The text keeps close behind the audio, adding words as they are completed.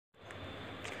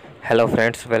Hello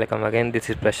friends, welcome again. This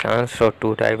is Prashant. So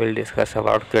today I will discuss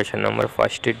about question number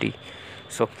first D.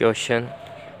 So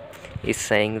is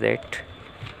saying that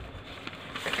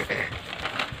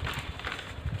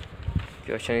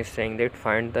question is saying that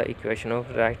find the equation of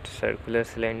right circular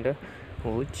cylinder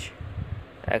whose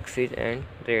axis and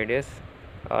radius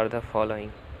are the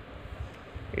following.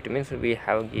 It means we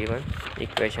have given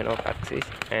equation of axis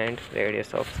and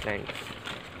radius of cylinder.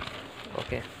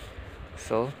 Okay,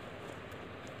 so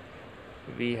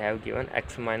we have given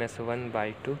x minus 1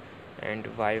 by 2 and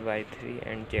y by 3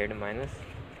 and z minus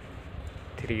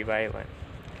 3 by 1.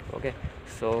 Okay,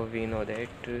 so we know that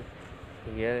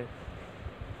here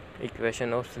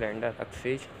equation of cylinder's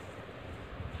axis.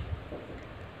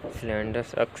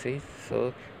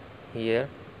 So here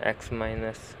x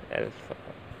minus alpha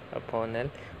upon l,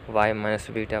 y minus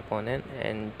beta upon n,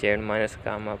 and z minus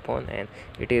gamma upon n.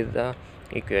 It is the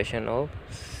equation of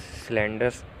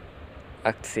cylinder's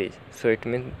axis. So it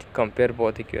means compare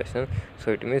both equations.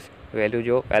 So it means values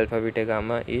of alpha beta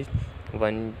gamma is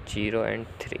 1 0 and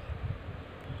 3.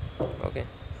 Okay,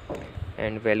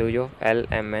 and value of L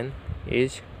M N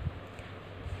is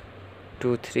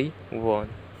 2 3 1.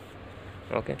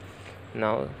 Okay,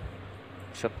 now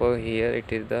suppose here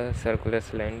it is the circular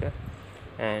cylinder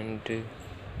and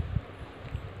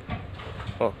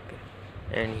okay,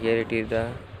 and here it is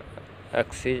the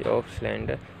axis of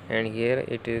cylinder, and here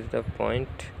it is the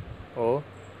point O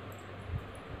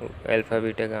alpha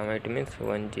beta gamma. It means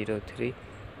 1 0 3,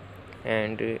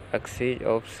 and axis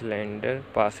of cylinder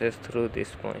passes through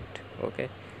this point. Okay,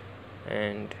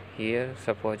 and here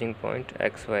supposing point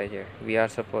xyz, we are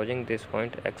supposing this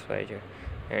point xyz,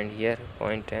 and here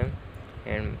point M,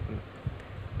 and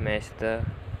match the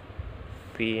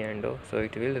P and O, so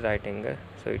it will right angle,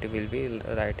 so it will be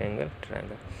right angle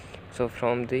triangle. So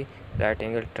from the right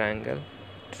angle triangle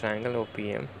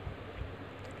OPM,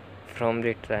 from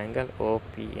the triangle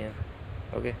OPM.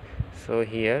 Okay, so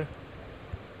here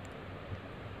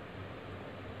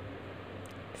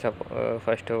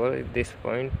first of all this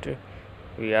point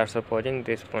we are supposing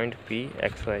this point P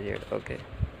xyz. Okay,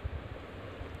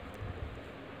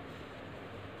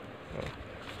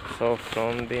 so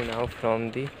from the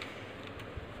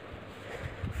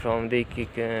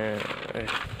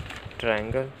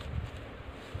triangle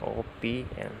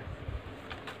OPM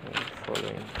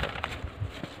following.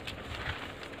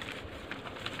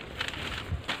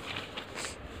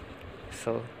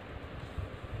 So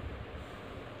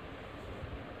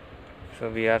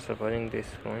we are supposing this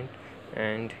point,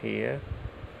 and here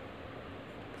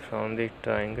from the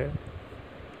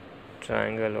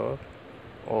triangle of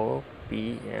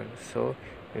OPM, so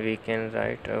we can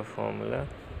write a formula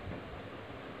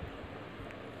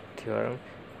theorem.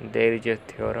 There is a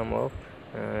theorem of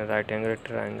right angle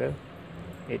triangle.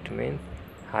 It means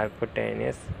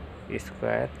hypotenuse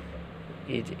square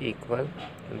is equal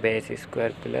base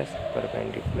square plus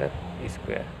perpendicular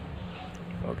square.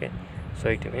 Okay, so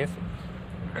it means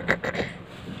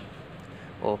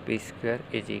OP square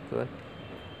is equal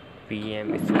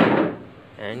PM square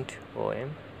and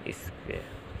OM square.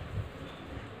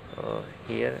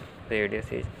 Here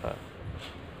radius is R,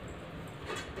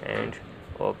 and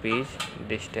OP is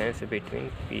distance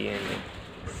between P and A.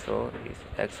 So is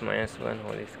x minus 1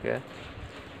 whole square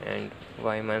and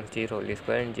y minus 0 whole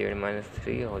square and z minus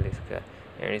 3 whole square,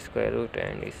 and square root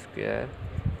and square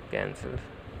cancels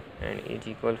and is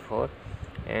equal 4,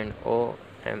 and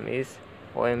OM is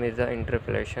the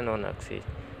interpolation on axis,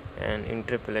 and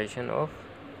interpolation of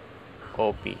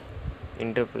OP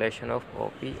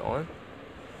on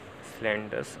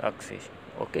cylinder's axis.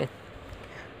 Okay,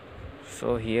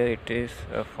 so here it is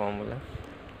a formula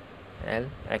L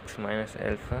x minus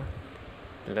alpha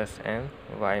plus M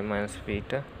y minus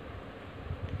beta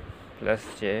plus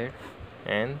Z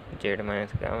and Z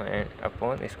minus gamma, and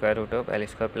upon square root of L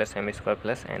square plus M square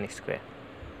plus N square.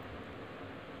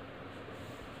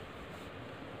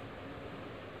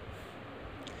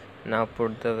 Now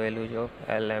put the values of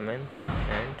Lmn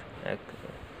and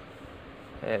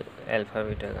alpha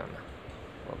beta gamma.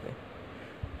 Okay,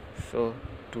 so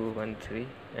 2 1 3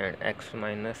 and x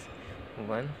minus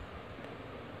 1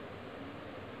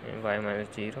 and y minus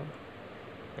 0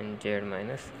 and z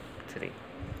minus 3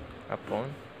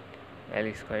 upon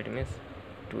L square. It means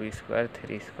 2 square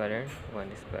 3 square and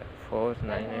 1 square, 4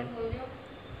 9 and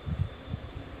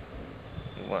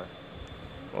 1.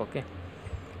 Okay,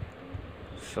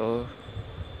 so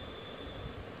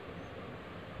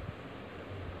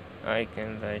I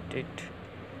can write it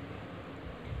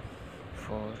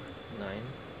 4 9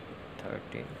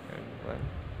 13 and 1,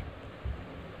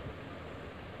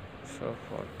 so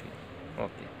 40.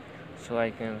 Okay, So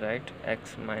I can write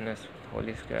x minus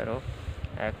whole square of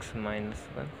x minus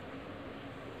 1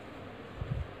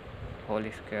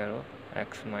 whole square of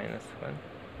x minus 1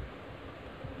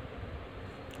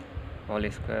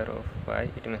 whole square of y,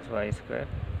 it means y square,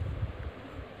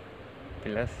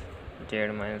 plus z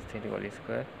minus 3 whole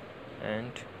square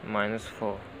and minus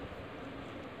 4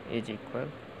 is equal.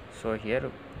 So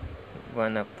here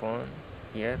 1 upon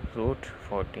here root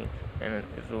 14 and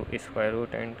square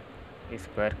root and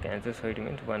square cancel, so it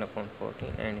means 1 upon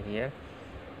 14, and here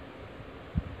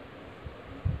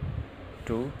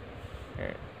 2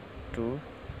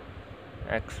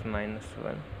 x minus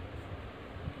 1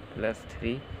 plus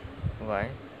 3y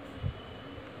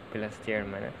plus z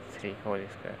minus 3 whole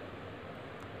square.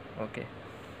 Okay,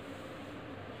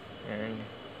 and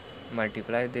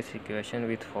multiply this equation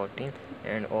with 14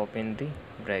 and open the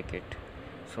bracket.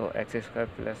 So x square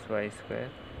plus y square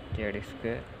z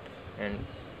square and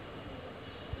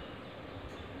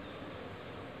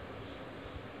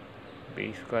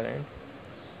b square and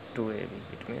 2ab,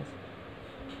 it means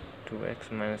 2x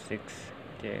minus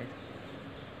 6z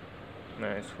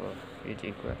minus 4 is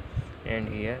equal. And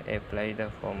here apply the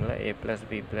formula a plus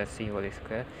b plus c whole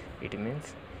square, it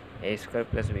means a square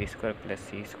plus b square plus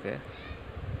c square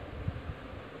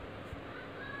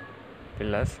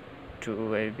plus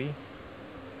 2ab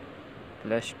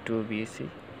plus 2bc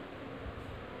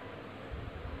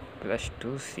plus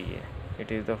 2ca,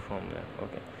 it is the formula.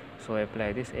 Okay, so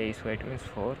apply this. A square it means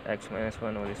 4 x minus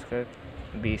 1 whole square,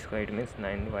 b square it means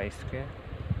 9y square,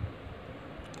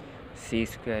 c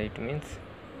square it means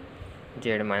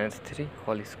z minus 3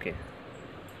 whole square.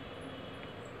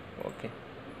 Okay,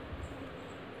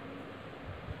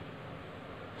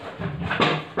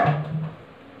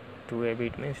 2ab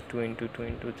it means 2 into 2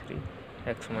 into 3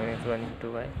 x minus 1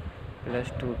 into y plus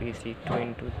 2bc 2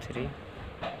 into 3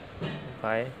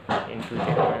 y into z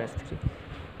minus 3,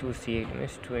 2c it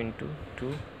means 2 into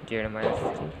 2 z minus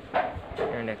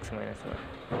 3 and x minus 1.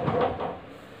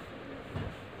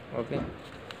 Okay,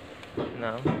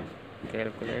 now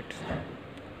calculate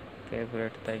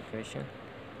the equation.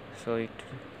 So it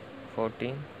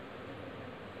 14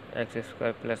 x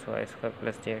square plus y square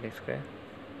plus z square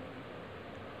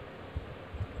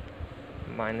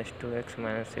minus 2x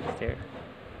minus 6z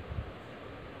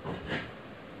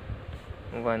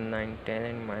 1 9 10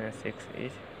 and minus 6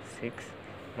 is 6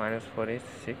 minus 4 is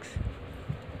 6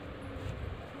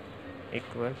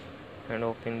 equal, and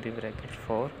open the bracket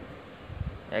for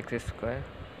x square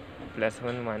plus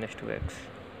 1 minus 2x.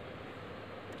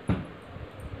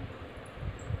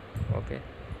 Okay,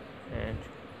 and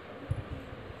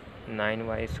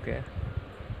 9y square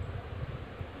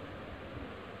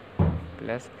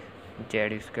plus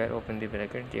z square, open the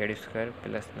bracket, z square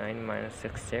plus 9 minus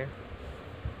 6z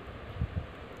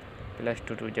plus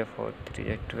 2 2 is 4 3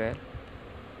 is 12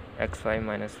 xy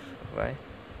minus y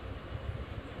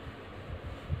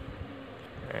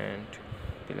and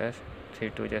plus 3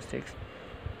 2 is 6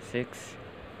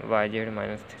 yz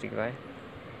minus 3y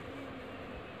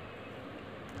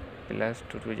plus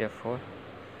 2 2 is 4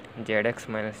 zx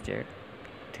minus z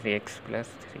 3x plus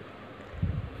 3.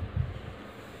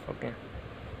 Okay,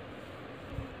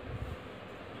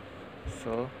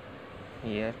 so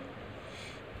here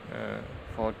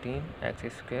 14 x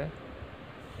square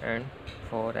and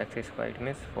 4 x square, it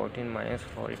means 14 minus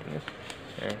 4 it means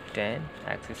 10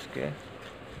 x square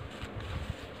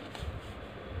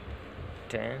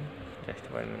 10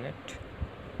 just 1 minute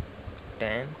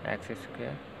 10 x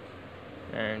square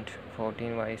and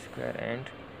 14y square and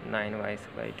 9y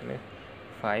square, it means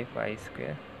 5y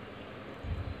square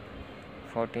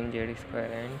 14z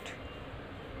square and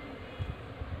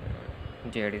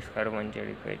z square 1 z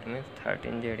square, it means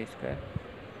 13z square,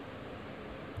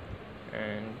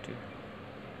 and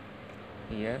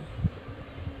here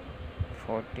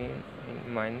 14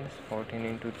 minus 14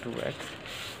 into 2x,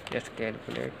 just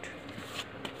calculate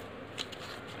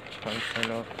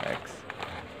function of x,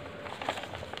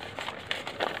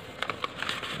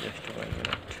 just 1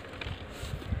 minute.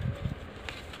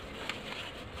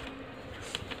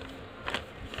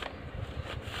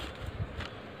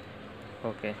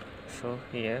 Okay, so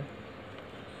here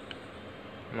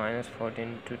minus 14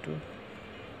 into 2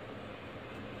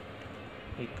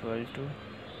 equal to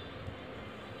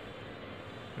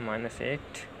minus 8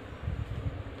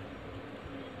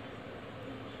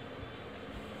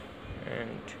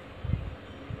 and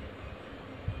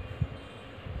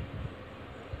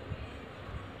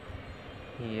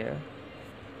here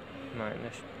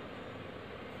minus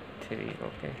 3.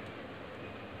 Okay,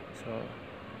 so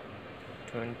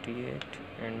 28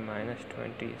 and minus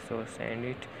 20, so send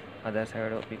it other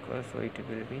side of equal, so it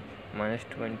will be minus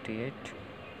 28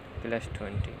 plus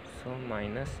 20, so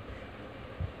minus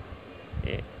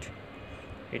 8.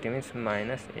 It means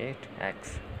minus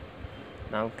 8x.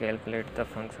 Now calculate the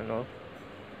function of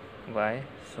y.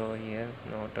 So here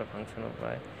not a function of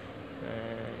y,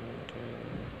 and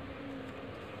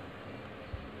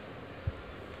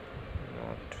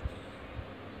not,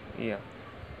 yeah,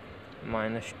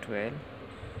 minus 12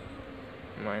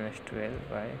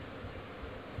 y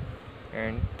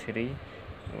and 3y.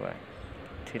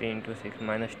 3 into 6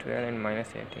 minus 12 and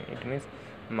minus 18, it means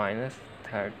minus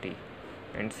 30,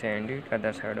 and send it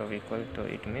other side of equal, so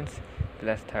it means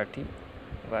plus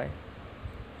 30y.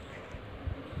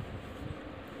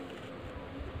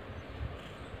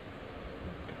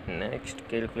 Next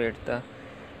calculate the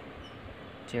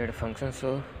z function.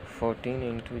 So 14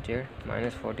 into z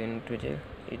minus 14 into z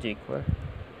is equal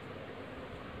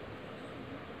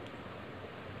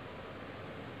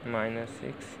minus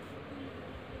 6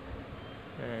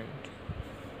 and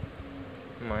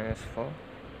minus 4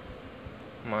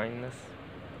 minus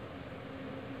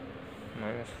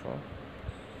 4.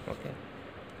 Okay,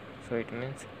 so it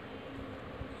means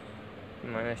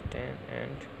minus 10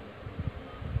 and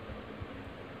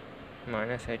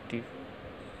minus 80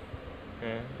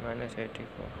 and minus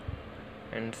 84,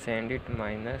 and send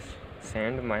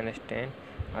minus 10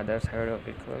 other side of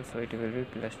equal, so it will be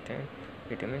plus 10.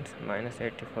 It means minus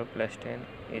 84 plus 10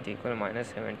 is equal minus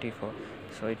 74,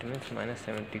 so it means minus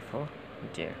 74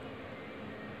 z.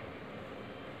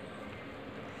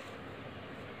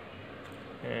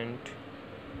 And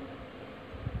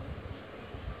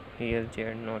here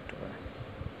z not y.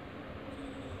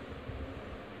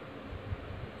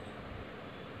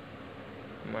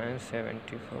 Minus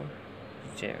 74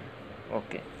 z.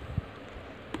 Okay,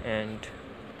 and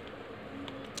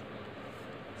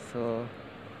so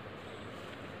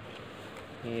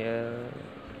here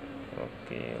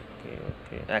okay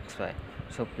xy,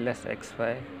 so plus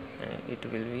xy, it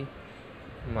will be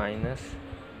minus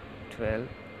 12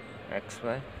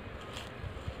 xy.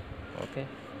 Okay,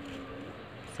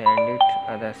 send it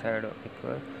other side of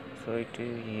equal, so it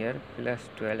is here plus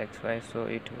 12 xy, so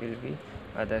it will be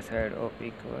other side of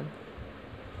equal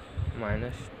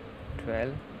minus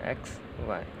 12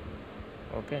 xy.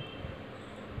 Okay,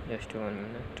 just 1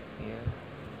 minute here.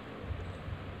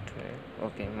 12,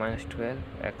 okay, minus 12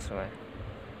 xy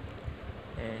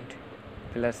and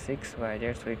plus 6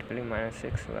 yz, so it will be minus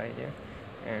 6 yz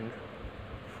and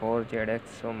 4 zx,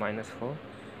 so minus 4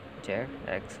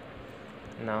 zx.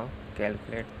 Now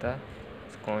calculate the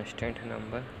constant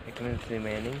number. It means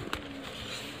remaining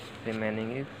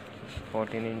is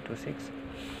 14 into 6.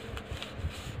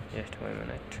 Just 1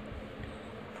 minute.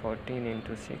 14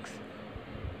 into 6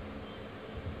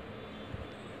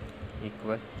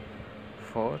 equal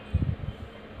 4.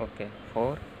 Okay,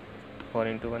 4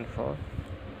 into 1 4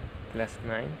 plus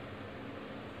 9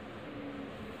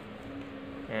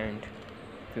 and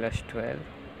plus 12.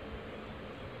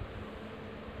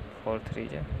 4 3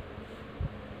 ja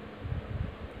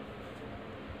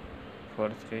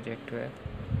 12,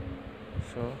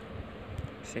 so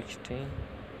 16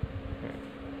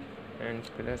 and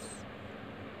plus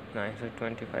 9, so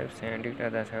 25. Send it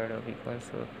other side of equal,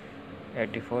 so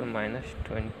 84 minus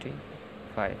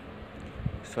 25,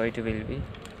 so it will be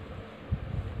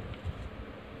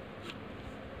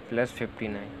plus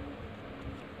 59.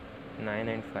 9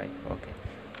 and 5, okay,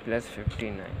 plus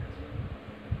 59.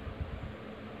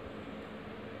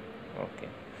 Okay,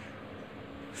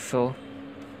 so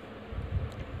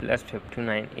plus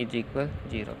 59 is equal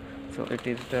 0, so it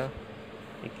is the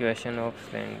equation of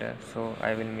cylinder. So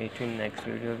I will meet you in next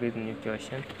video with new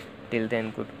question. Till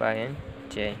then, goodbye and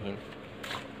Jai Hind.